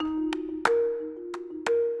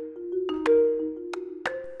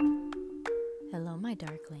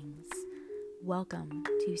Darklings. Welcome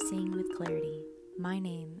to Seeing with Clarity. My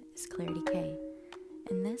name is Clarity K,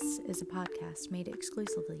 and this is a podcast made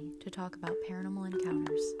exclusively to talk about paranormal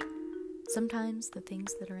encounters. Sometimes the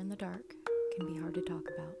things that are in the dark can be hard to talk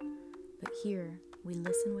about, but here we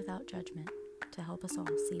listen without judgment to help us all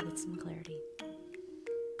see with some clarity.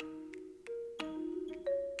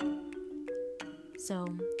 So,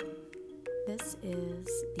 this is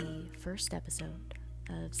the first episode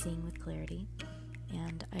of Seeing with Clarity,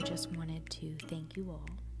 and I just wanted to thank you all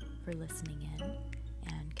for listening in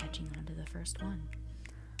and catching on to the first one.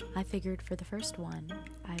 I figured for the first one,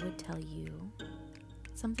 I would tell you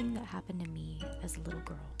something that happened to me as a little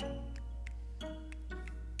girl.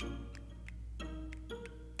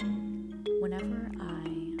 Whenever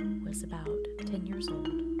I was about 10 years old,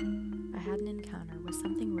 I had an encounter with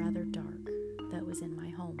something rather dark that was in my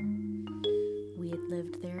home. We had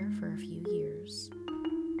lived there for a few years,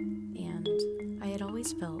 and I had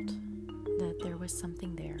always felt that there was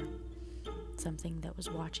something there, something that was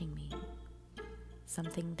watching me,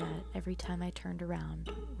 something that every time I turned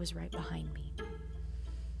around was right behind me.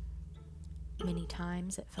 Many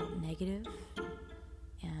times it felt negative,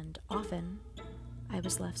 and often I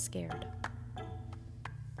was left scared.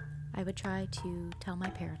 I would try to tell my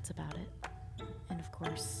parents about it, and of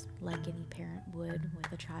course, like any parent would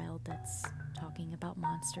with a child that's talking about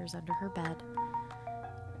monsters under her bed,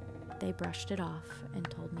 they brushed it off and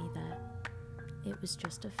told me that it was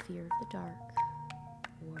just a fear of the dark,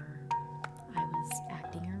 or I was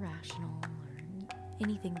acting irrational, or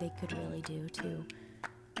anything they could really do to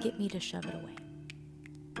get me to shove it away.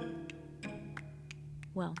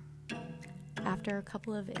 Well, after a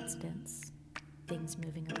couple of incidents, things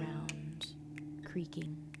moving around,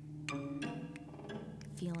 creaking,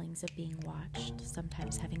 feelings of being watched,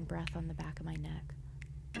 sometimes having breath on the back of my neck,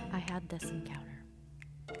 I had this encounter.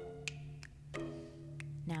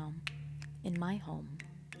 Now, in my home,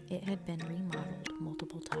 it had been remodeled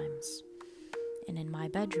multiple times, and in my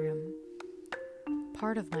bedroom,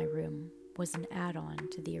 part of my room was an add-on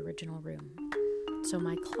to the original room, so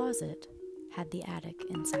my closet had the attic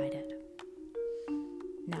inside it.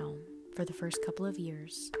 Now, for the first couple of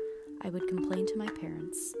years, I would complain to my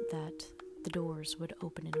parents that the doors would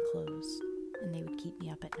open and close, and they would keep me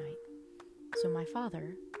up at night. So my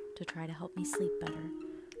father, to try to help me sleep better,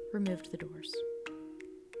 removed the doors.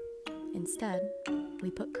 Instead,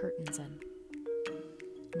 we put curtains in.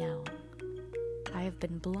 Now, I have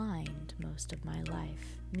been blind most of my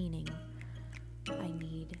life, meaning I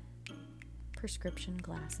need prescription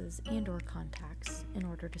glasses and or contacts in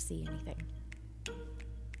order to see anything.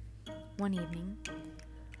 One evening,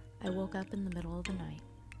 I woke up in the middle of the night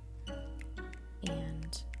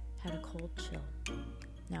and had a cold chill.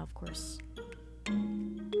 Now, of course,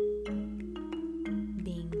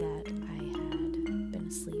 being that I had been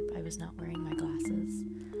asleep, I was not wearing my glasses,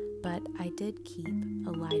 but I did keep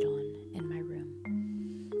a light on in my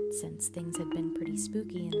room. Since things had been pretty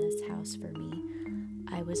spooky in this house for me,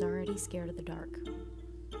 I was already scared of the dark,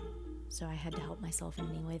 so I had to help myself in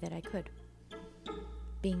any way that I could.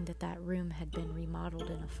 Being that that room had been remodeled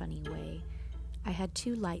in a funny way, I had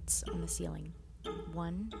two lights on the ceiling,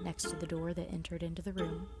 one next to the door that entered into the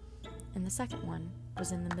room, and the second one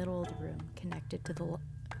was in the middle of the room connected to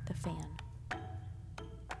the fan.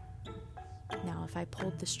 Now, if I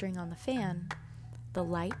pulled the string on the fan, the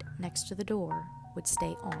light next to the door would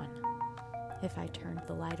stay on. If I turned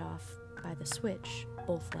the light off by the switch,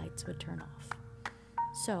 both lights would turn off.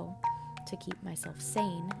 So, to keep myself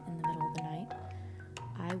sane in the middle of the night,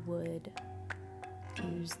 I would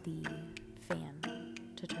use the fan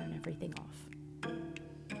to turn everything off.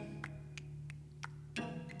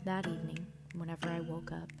 That evening, whenever I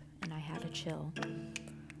woke up and I had a chill,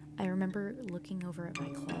 I remember looking over at my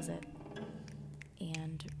closet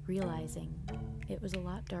and realizing it was a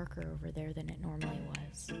lot darker over there than it normally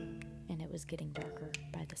was, and it was getting darker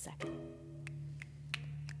by the second.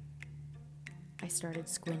 I started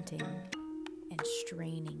squinting and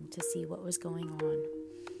straining to see what was going on.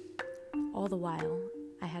 All the while,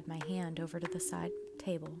 I had my hand over to the side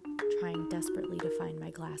table, trying desperately to find my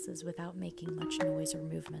glasses without making much noise or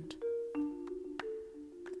movement.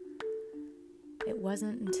 It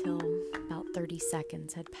wasn't until about 30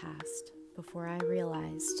 seconds had passed before I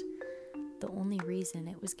realized the only reason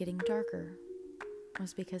it was getting darker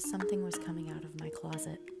was because something was coming out of my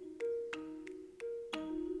closet.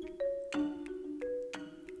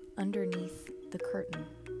 Underneath the curtain,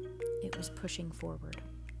 it was pushing forward.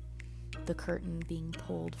 The curtain being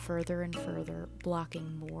pulled further and further,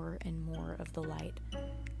 blocking more and more of the light,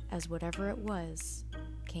 as whatever it was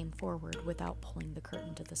came forward without pulling the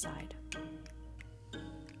curtain to the side.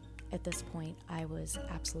 At this point, I was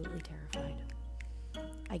absolutely terrified.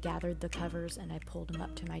 I gathered the covers and I pulled them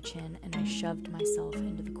up to my chin, and I shoved myself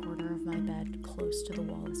into the corner of my bed close to the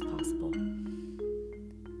wall as possible.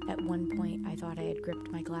 At one point, I thought I had gripped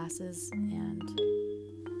my glasses, and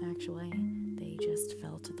actually, they just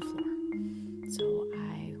fell to the floor. So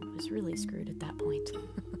I was really screwed at that point.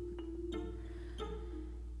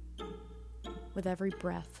 With every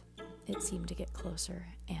breath, it seemed to get closer,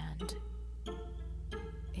 and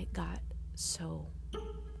it got so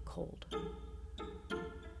cold.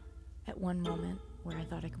 At one moment, where I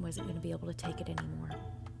thought I wasn't going to be able to take it anymore,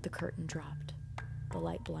 the curtain dropped. The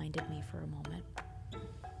light blinded me for a moment.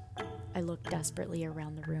 I looked desperately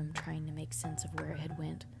around the room, trying to make sense of where it had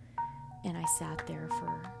went, and I sat there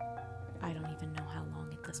for I don't even know how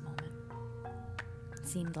long at this moment. It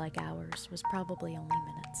seemed like hours, was probably only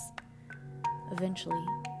minutes. Eventually,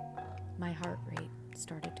 my heart rate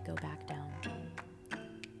started to go back down,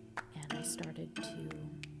 and I started to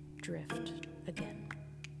drift again.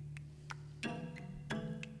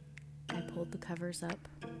 I pulled the covers up,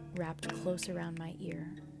 wrapped close around my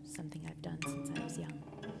ear, something I've done since I was young.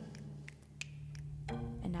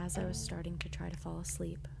 And as I was starting to try to fall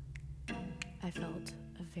asleep, I felt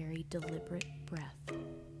a very deliberate breath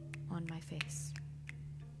on my face.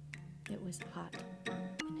 It was hot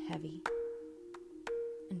and heavy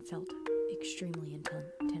and felt extremely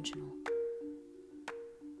intentional.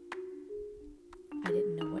 I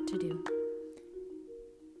didn't know what to do.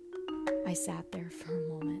 I sat there for a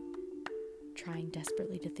moment, trying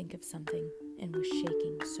desperately to think of something, and was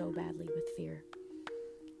shaking so badly with fear.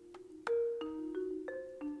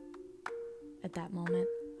 At that moment,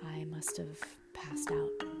 I must have passed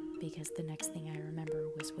out, because the next thing I remember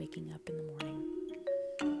was waking up in the morning.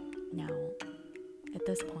 Now, at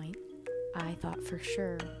this point, I thought for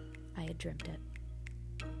sure I had dreamt it.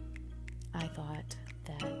 I thought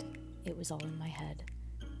that it was all in my head,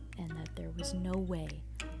 and that there was no way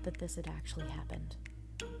that this had actually happened,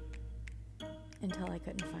 until I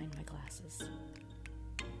couldn't find my glasses.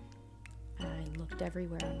 I looked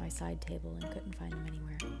everywhere on my side table and couldn't find them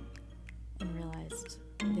anywhere, and realized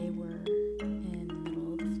they were in the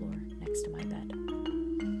middle of the floor next to my bed.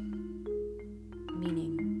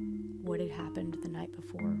 Meaning, what had happened the night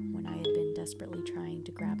before when I had been desperately trying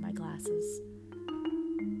to grab my glasses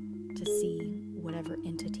to see whatever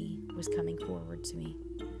entity was coming forward to me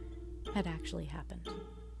had actually happened.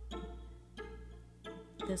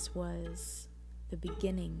 This was the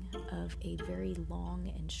beginning of a very long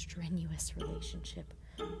and strenuous relationship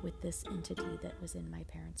with this entity that was in my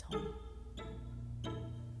parents' home.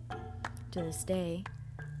 To this day,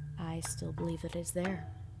 I still believe that it's there.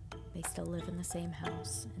 They still live in the same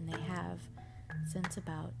house, and they have since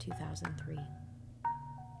about 2003.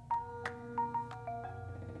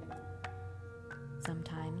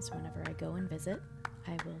 Sometimes, whenever I go and visit,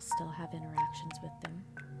 I will still have interactions with them.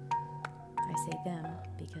 I say them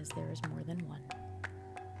because there is more than one.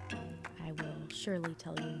 I will surely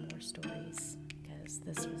tell you more stories, because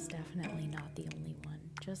this was definitely not the only one,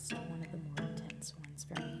 just one of the more intense ones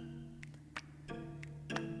for me.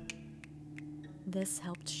 This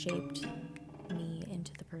helped shape me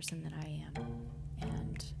into the person that I am,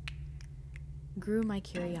 and grew my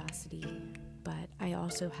curiosity, but I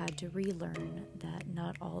also had to relearn that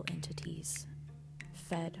not all entities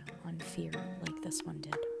fed on fear like this one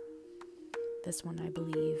did. This one, I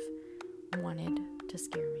believe, wanted to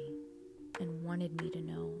scare me, and wanted me to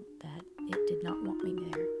know that it did not want me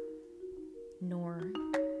there, nor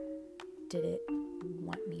did it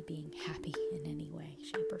want me being happy in any way,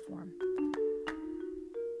 shape, or form.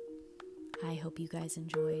 I hope you guys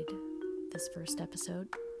enjoyed this first episode.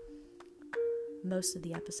 Most of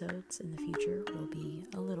the episodes in the future will be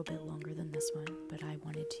a little bit longer than this one, but I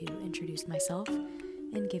wanted to introduce myself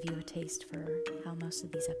and give you a taste for how most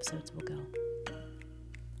of these episodes will go.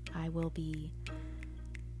 I will be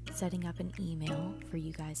setting up an email for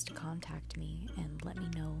you guys to contact me and let me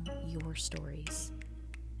know your stories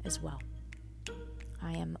as well.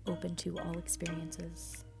 I am open to all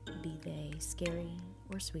experiences, be they scary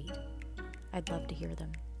or sweet. I'd love to hear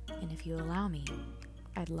them, and if you allow me,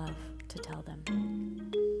 I'd love to tell them.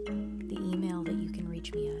 The email that you can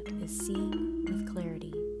reach me at is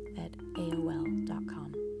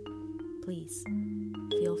seeingwithclarity@aol.com. Please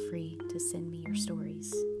feel free to send me your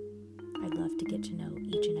stories. I'd love to get to know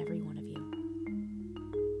each and every one of you.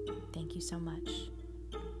 Thank you so much.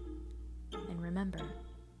 And remember,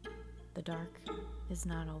 the dark is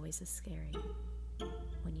not always as scary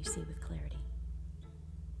when you see with clarity.